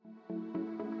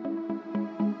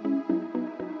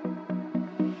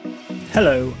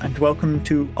Hello and welcome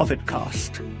to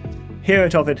Ovidcast. Here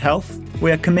at Ovid Health,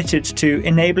 we are committed to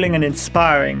enabling and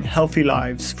inspiring healthy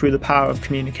lives through the power of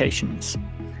communications.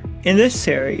 In this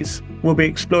series, we'll be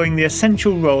exploring the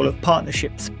essential role of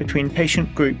partnerships between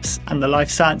patient groups and the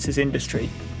life sciences industry,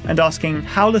 and asking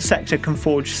how the sector can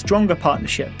forge stronger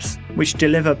partnerships which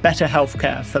deliver better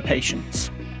healthcare for patients.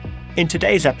 In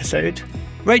today's episode,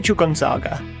 Rachel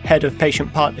Gonzaga, Head of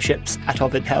Patient Partnerships at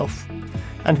Ovid Health,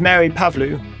 and Mary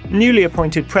Pavlou, newly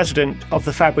appointed President of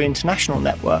the Fabry International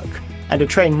Network and a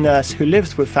trained nurse who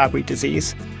lives with Fabry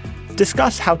disease,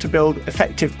 discuss how to build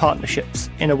effective partnerships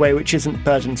in a way which isn't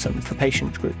burdensome for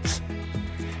patient groups.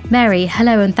 Mary,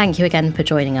 hello and thank you again for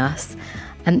joining us.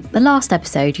 The last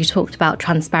episode, you talked about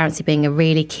transparency being a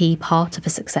really key part of a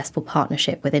successful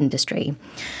partnership with industry.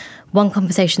 One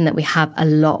conversation that we have a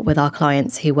lot with our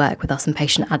clients who work with us in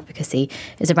patient advocacy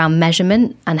is around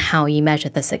measurement and how you measure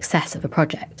the success of a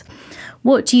project.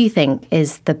 What do you think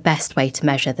is the best way to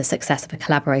measure the success of a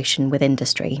collaboration with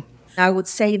industry? I would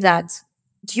say that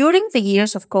during the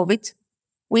years of COVID,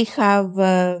 we have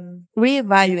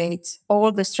reevaluated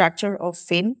all the structure of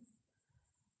FIN,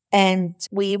 and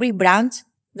we rebrand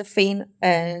the FIN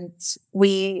and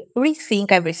we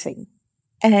rethink everything.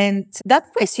 And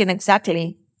that question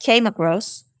exactly came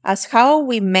across as how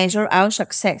we measure our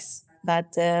success.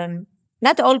 That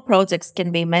not all projects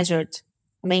can be measured.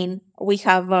 I mean, we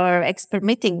have our expert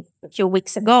meeting a few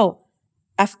weeks ago.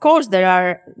 Of course, there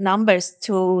are numbers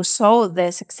to show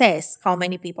the success, how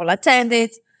many people attended,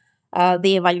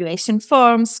 the evaluation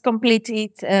forms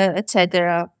completed,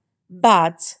 etc.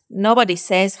 But nobody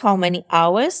says how many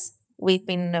hours we've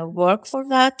been work for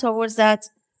that, towards that,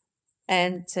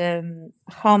 and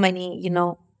how many,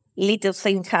 little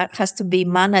thing has to be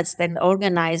managed and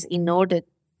organized in order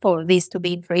for this to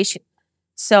be in fruition.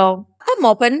 So I'm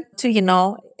open to,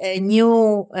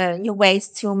 new ways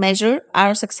to measure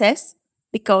our success,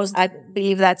 because I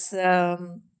believe that's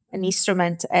an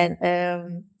instrument and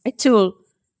a tool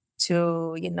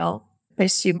to,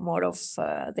 pursue more of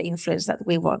the influence that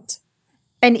we want.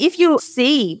 And if you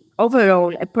see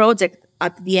overall a project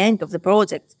at the end of the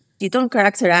project, you don't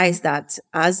characterize that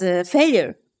as a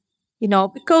failure,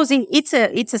 because it's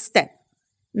a step.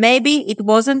 Maybe it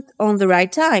wasn't on the right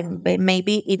time, but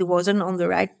maybe it wasn't on the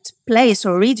right place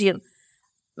or region.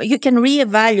 You can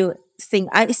reevaluate things.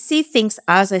 I see things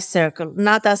as a circle,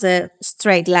 not as a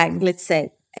straight line, let's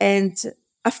say. And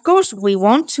of course, we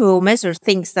want to measure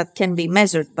things that can be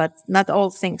measured, but not all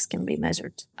things can be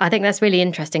measured. I think that's really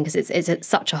interesting because it's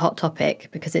such a hot topic,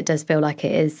 because it does feel like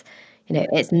it is,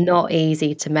 it's not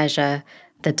easy to measure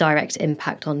the direct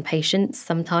impact on patients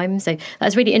sometimes. So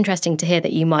that's really interesting to hear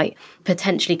that you might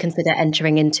potentially consider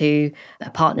entering into a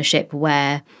partnership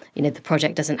where, the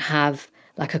project doesn't have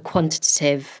like a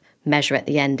quantitative measure at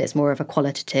the end. It's more of a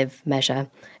qualitative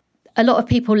measure. A lot of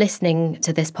people listening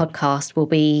to this podcast will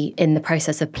be in the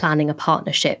process of planning a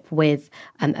partnership with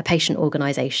a patient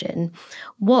organisation.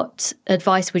 What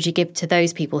advice would you give to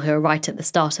those people who are right at the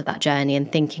start of that journey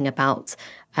and thinking about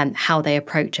how they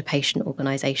approach a patient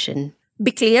organisation?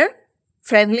 Be clear,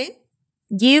 friendly,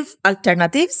 give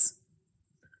alternatives,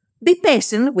 be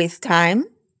patient with time.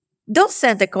 Don't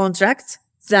send a contract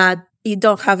that you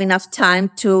don't have enough time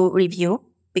to review,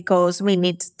 because we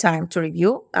need time to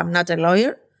review. I'm not a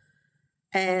lawyer.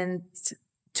 And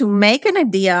to make an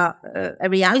idea a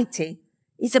reality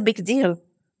is a big deal.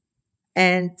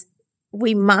 And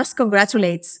we must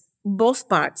congratulate both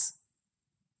parts.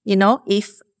 If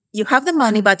you have the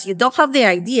money but you don't have the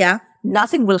idea,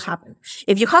 nothing will happen.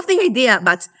 If you have the idea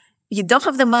but you don't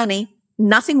have the money,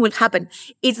 nothing will happen.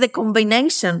 It's the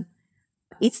combination.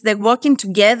 It's the working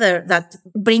together that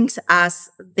brings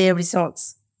us the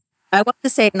results. I want to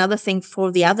say another thing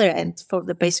for the other end, for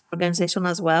the patient organization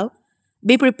as well.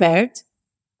 Be prepared,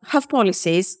 have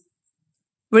policies,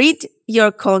 read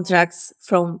your contracts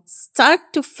from start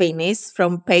to finish,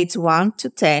 from page 1 to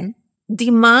 10,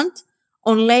 demand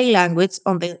on lay language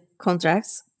on the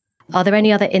contracts. Are there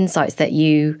any other insights that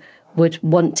you would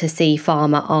want to see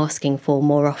pharma asking for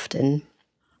more often?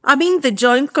 The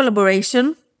joint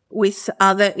collaboration with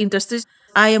other industries.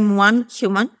 I am one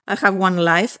human. I have one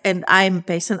life, and I am a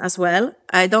patient as well.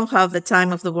 I don't have the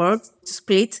time of the world to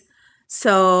split.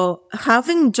 So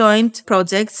having joint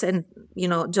projects and,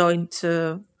 joint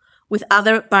with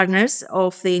other partners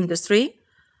of the industry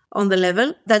on the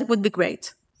level, that would be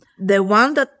great. The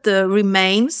one that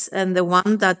remains and the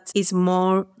one that is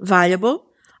more valuable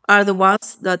are the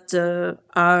ones that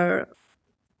are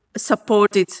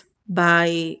supported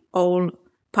by all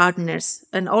partners.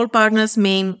 And all partners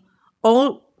mean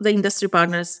all the industry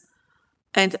partners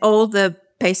and all the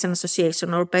patient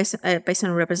association or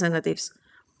patient representatives.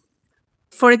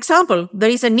 For example, there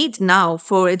is a need now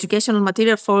for educational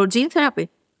material for gene therapy.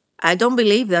 I don't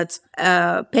believe that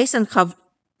patients have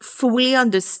fully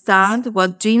understand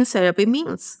what gene therapy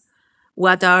means.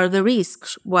 What are the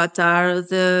risks? What are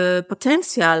the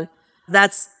potential?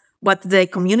 That's what the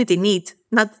community needs.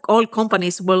 Not all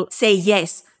companies will say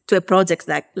yes to a project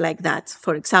like that,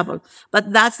 for example.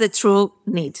 But that's the true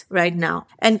need right now.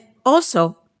 And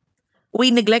also,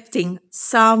 we're neglecting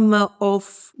some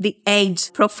of the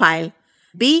age profile.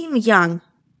 Being young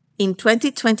in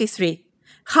 2023,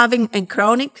 having a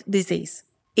chronic disease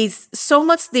is so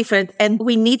much different, and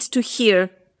we need to hear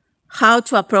how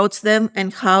to approach them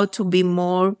and how to be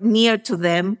more near to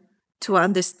them to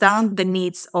understand the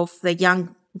needs of the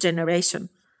young generation.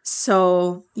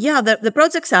 So, yeah, the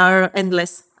projects are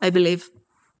endless, I believe.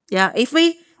 Yeah, if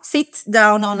we sit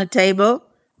down on a table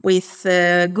with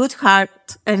a good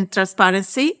heart and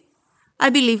transparency, I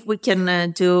believe we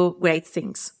can do great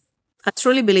things. I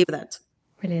truly believe that.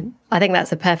 Brilliant. I think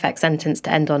that's a perfect sentence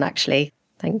to end on, actually.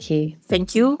 Thank you.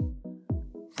 Thank you.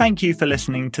 Thank you for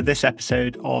listening to this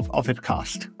episode of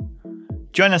Ovidcast.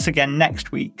 Join us again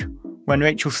next week when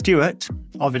Rachel Stewart,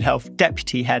 Ovid Health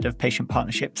Deputy Head of Patient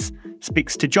Partnerships,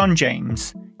 speaks to John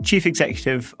James, Chief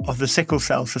Executive of the Sickle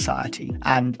Cell Society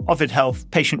and Ovid Health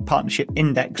Patient Partnership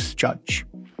Index Judge.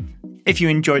 If you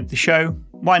enjoyed the show,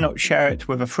 why not share it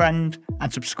with a friend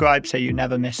and subscribe so you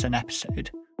never miss an episode?